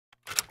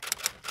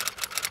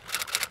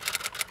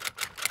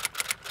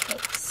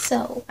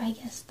So I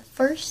guess the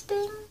first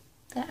thing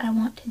that I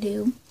want to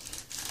do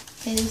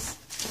is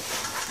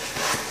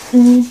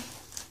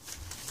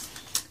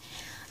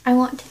I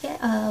want to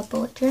get a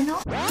bullet journal.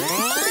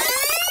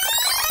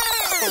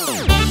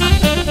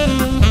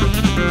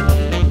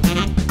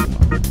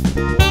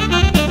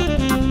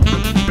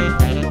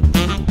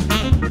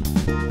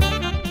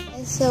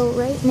 So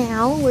right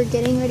now we're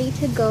getting ready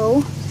to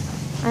go.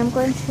 I'm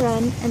going to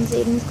run and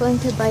Zayden's going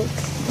to bike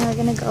and we're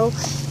gonna go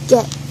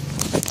get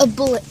a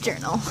bullet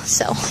journal.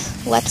 So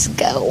let's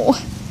go.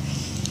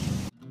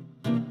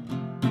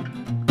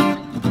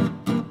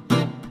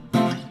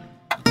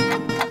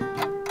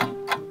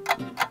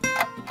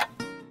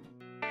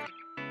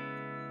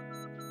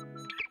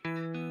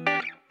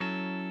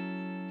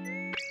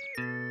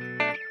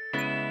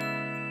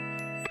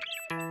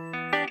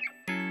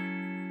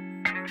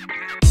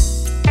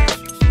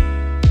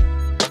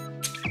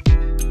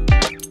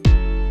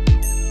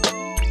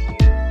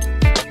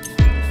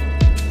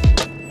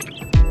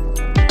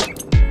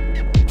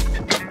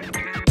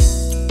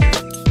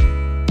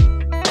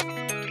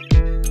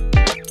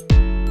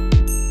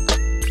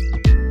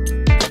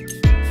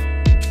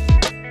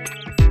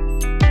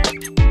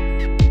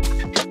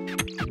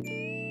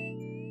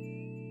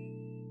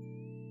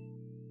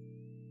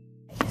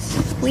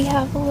 We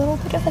have a little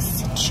bit of a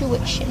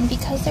situation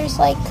because there's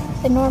like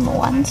the normal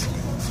ones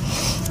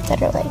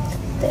that are like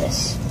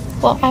this.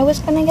 Well, I was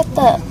gonna get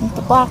the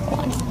black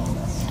one,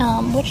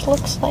 which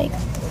looks like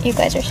you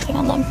guys are sitting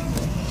on them.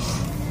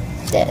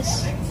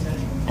 This.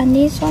 And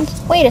these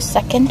ones, wait a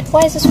second,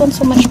 why is this one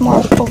so much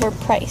more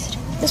overpriced?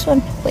 This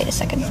one, wait a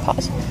second,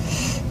 pause.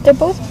 They're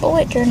both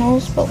bullet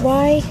journals, but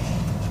why?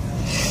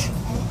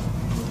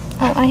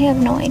 Oh, I have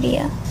no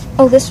idea.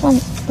 Oh, this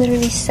one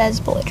literally says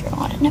bullet journal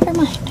on it, never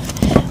mind.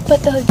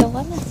 But the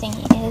dilemma thing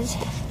is,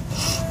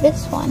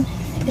 this one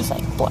is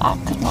like black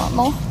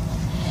normal,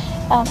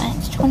 and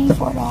it's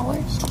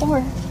 $24, or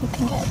you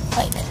can get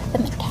like the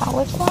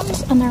metallic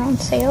ones, and they're on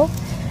sale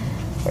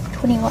for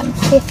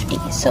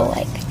 $21.50. So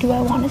like, do I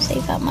want to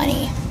save that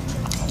money?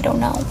 I don't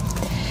know.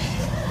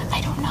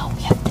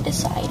 We have to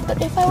decide.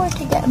 But if I were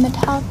to get a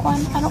metallic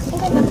one, I don't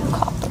think I'd get the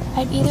copper.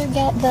 I'd either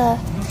get the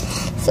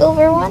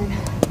silver one,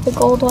 the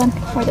gold one,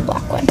 or the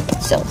black one.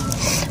 So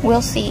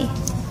we'll see.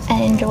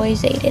 And enjoy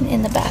Zayden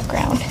in the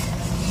background.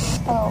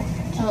 Oh,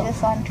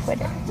 this on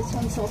Twitter. This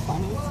one's so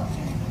funny.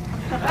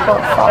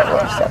 12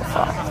 followers so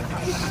far.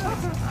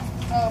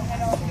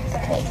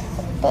 Okay,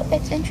 but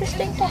it's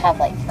interesting to have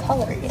like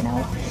color, you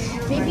know?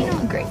 Maybe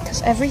not gray,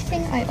 because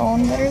everything I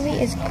own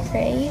literally is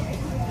gray,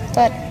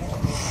 but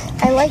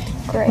I like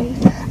gray.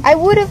 I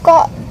would have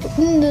got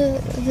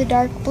the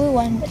dark blue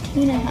one, but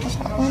Tina has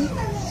that one.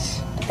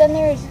 But then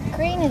there's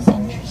green is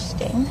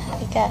interesting,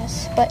 I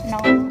guess, but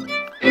no.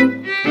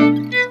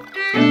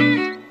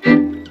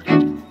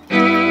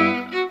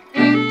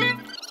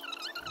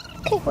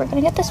 We're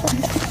gonna get this one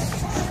done.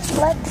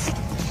 Let's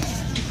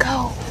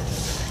go,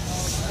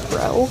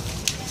 bro.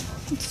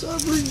 It's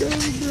every day,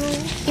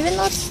 bro. Even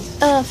though it's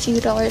a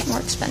few dollars more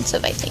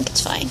expensive, I think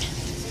it's fine.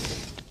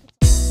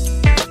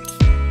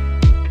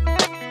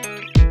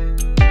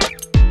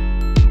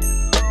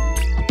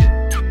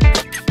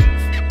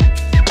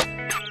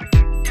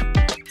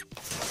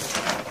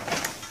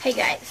 Hey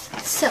guys,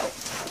 so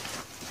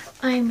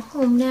I'm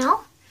home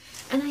now,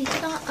 and I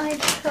thought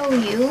I'd show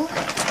you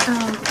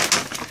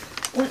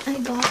what I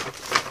got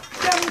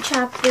from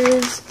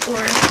Chapters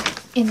or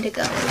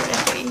Indigo, or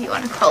whatever you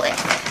want to call it,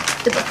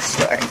 the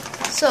bookstore.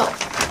 So,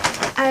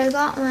 I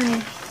got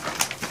my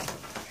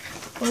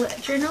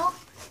bullet journal,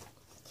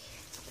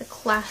 the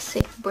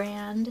classic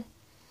brand,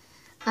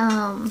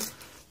 and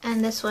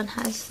this one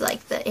has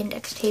like the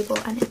index table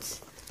and it's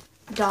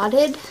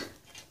dotted.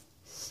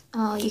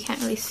 You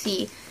can't really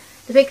see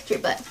the picture,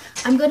 but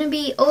I'm going to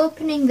be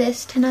opening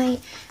this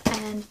tonight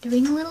and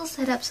doing a little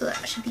setup, so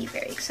that should be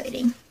very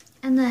exciting.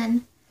 And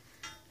then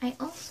I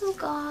also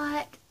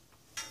got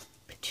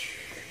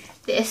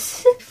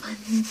this fun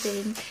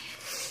thing,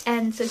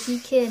 and so he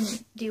can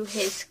do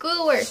his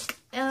schoolwork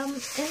in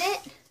it,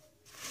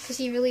 because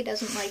he really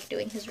doesn't like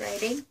doing his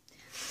writing.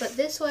 But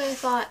this way I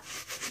thought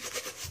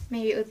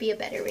maybe it would be a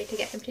better way to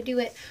get him to do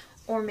it,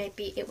 or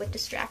maybe it would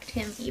distract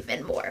him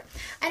even more.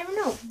 I don't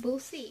know, we'll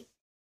see.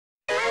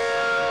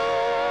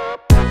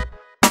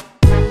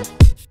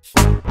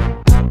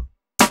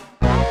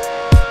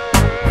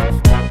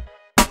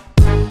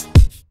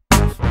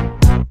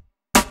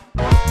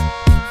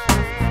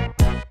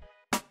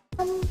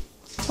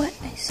 What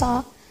I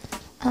saw,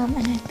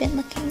 and I've been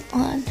looking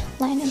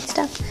online and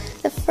stuff.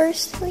 The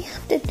first thing we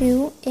have to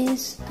do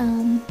is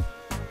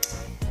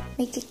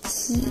make a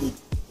key.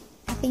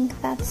 I think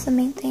that's the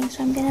main thing.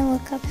 So I'm gonna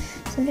look up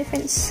some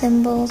different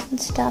symbols and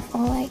stuff,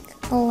 or like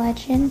a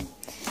legend,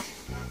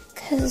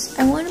 because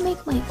I want to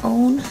make my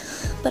own,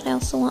 but I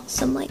also want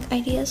some like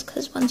ideas,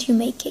 because once you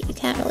make it, you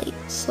can't really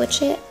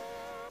switch it.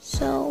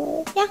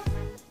 So yeah.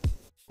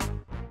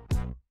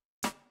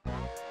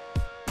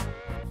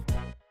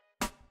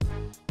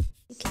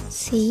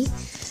 See,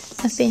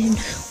 I've been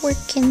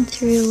working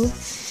through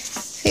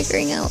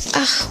figuring out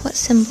what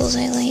symbols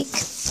I like.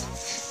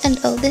 And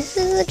oh, this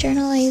is the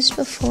journal I used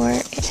before.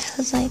 It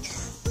has like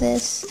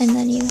this, and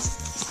then you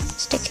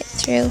stick it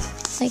through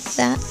like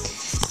that.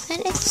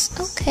 And it's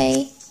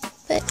okay,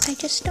 but I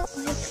just don't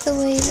like the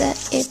way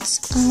that it's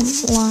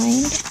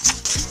lined.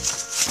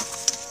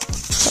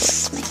 So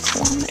let's make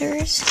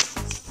kilometers.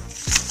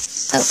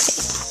 Okay,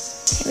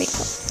 here we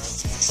go.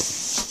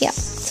 Yeah,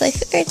 so I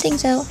figured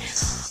things out.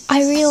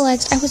 I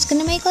realized I was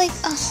gonna make like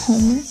a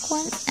homework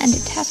one and a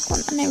task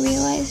one, and I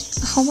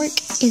realized homework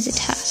is a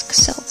task.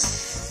 So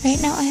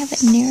right now I have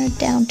it narrowed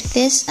down to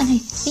this, and I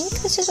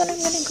think this is what I'm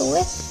gonna go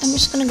with. I'm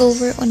just gonna go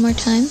over it one more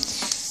time.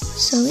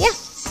 So yeah.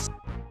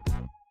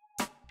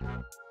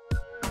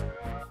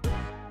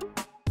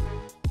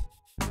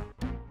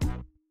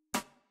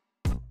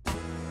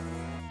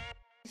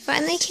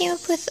 Finally came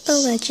up with a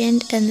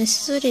legend, and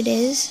this is what it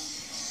is.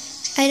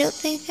 I don't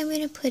think I'm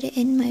going to put it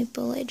in my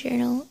bullet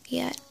journal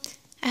yet.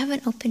 I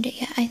haven't opened it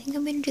yet. I think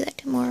I'm going to do that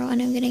tomorrow,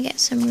 and I'm going to get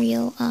some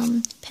real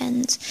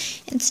pens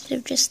instead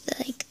of just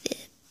the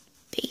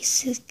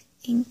basic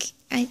ink.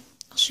 I'll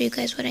show you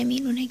guys what I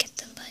mean when I get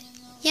them, but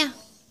yeah.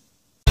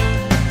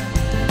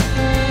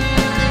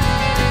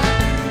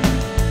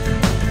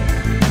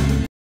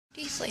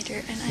 Days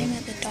later, and I'm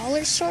at the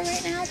dollar store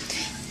right now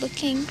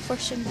looking for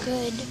some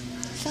good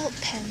felt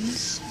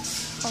pens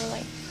or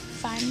like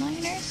fine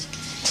liners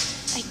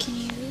I can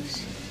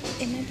use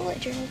in my bullet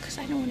journal because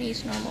I don't want to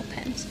use normal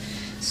pens.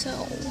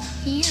 So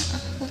yeah,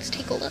 let's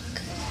take a look.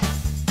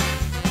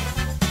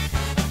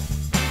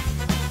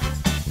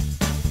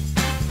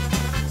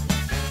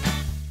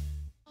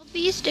 All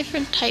these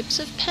different types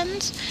of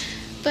pens,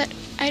 but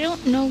I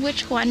don't know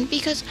which one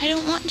because I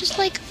don't want just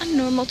like a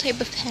normal type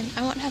of pen.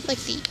 I want to have like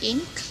the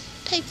ink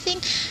type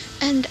thing,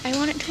 and I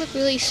want it to look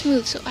really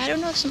smooth, so I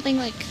don't know if something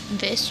like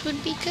this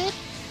would be good.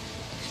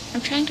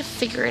 I'm trying to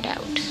figure it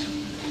out.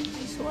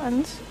 These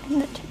ones,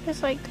 and the tip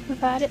is like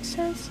that, it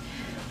says,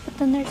 but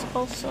then there's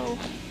also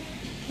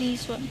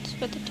these ones,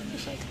 but the tip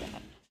is like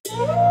that.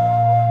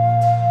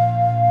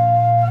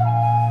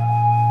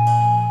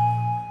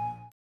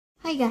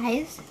 Hi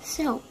guys,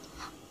 so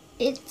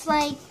it's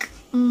like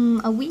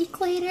a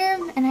week later,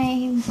 and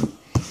I'm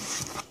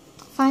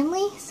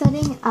finally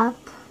setting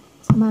up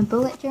my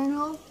bullet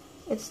journal.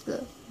 It's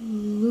the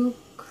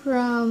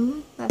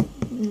Lucrum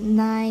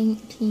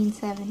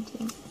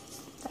 1917.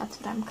 That's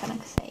what I'm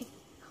gonna say.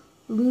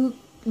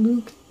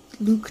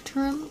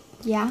 Lucrum,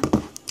 yeah.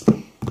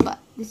 But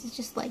this is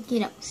just like,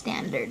 you know,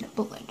 standard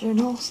bullet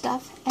journal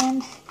stuff.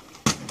 And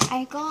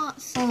I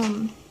got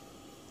some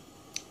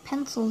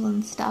pencils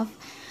and stuff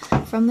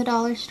from the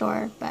dollar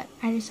store, but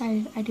I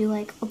decided I'd do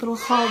like a little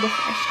haul before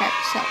I start.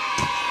 So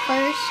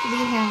first we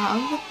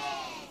have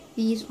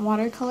these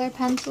watercolor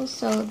pencils.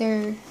 So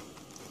they're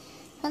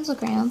pencil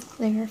crayons.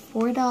 They're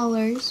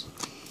 $4,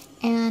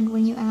 and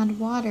when you add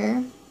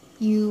water,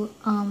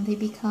 they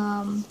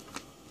become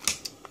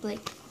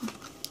like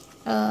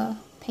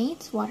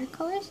paints,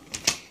 watercolors.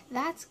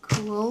 That's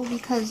cool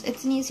because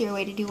it's an easier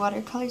way to do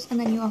watercolors. And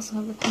then you also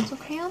have the pencil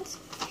crayons.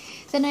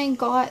 Then I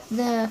got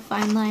the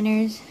fine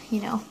liners.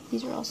 You know,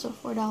 these are also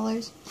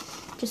 $4.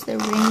 Just the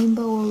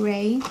rainbow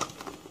array.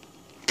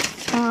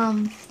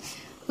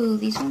 Ooh,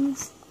 these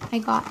ones I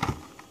got.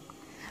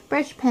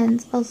 Brush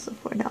pens, also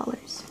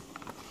 $4.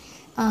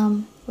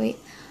 Wait.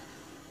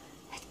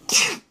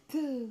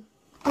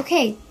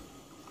 Okay,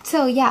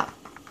 so yeah.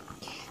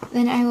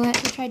 Then I went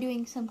to try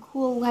doing some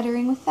cool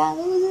lettering with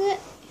those.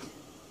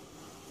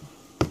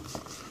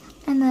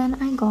 And then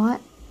I got,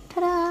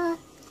 ta-da,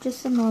 just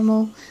some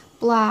normal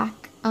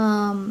black,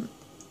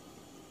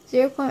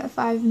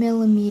 0.5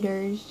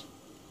 millimeters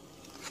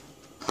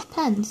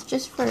pens,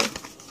 just for,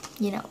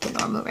 you know, the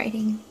normal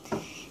writing.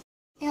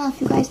 Yeah,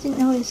 if you guys didn't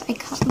notice, I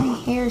cut my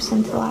hair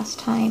since the last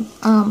time.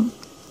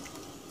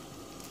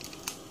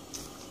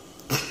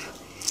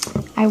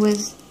 I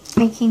was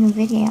making a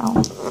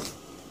video,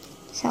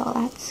 so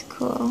that's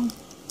cool.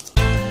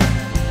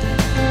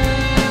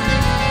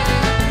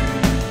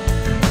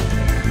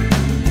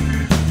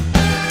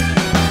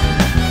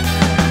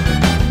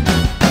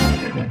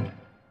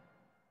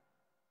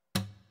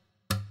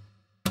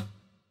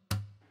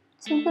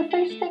 So the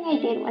first thing I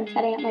did when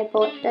setting up my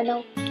bullet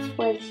journal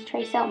was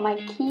trace out my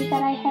key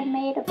that I had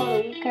made about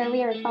a week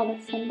earlier with all the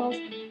symbols.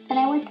 Then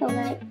I went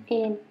over it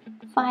in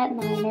fine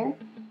liner,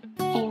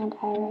 and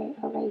I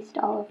erased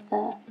all of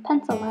the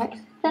pencil marks.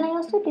 Then I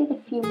also did a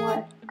few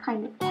more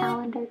kind of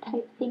calendar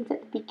type things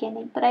at the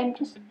beginning, but I'm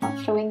just not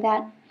showing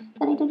that.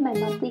 Then I did my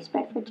monthly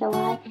spread for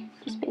July,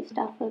 just based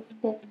off of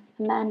the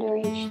Amanda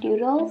Range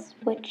doodles,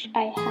 which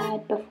I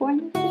had before in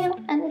the video,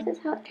 and this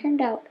is how it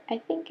turned out. I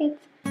think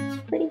it's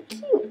pretty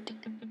cute.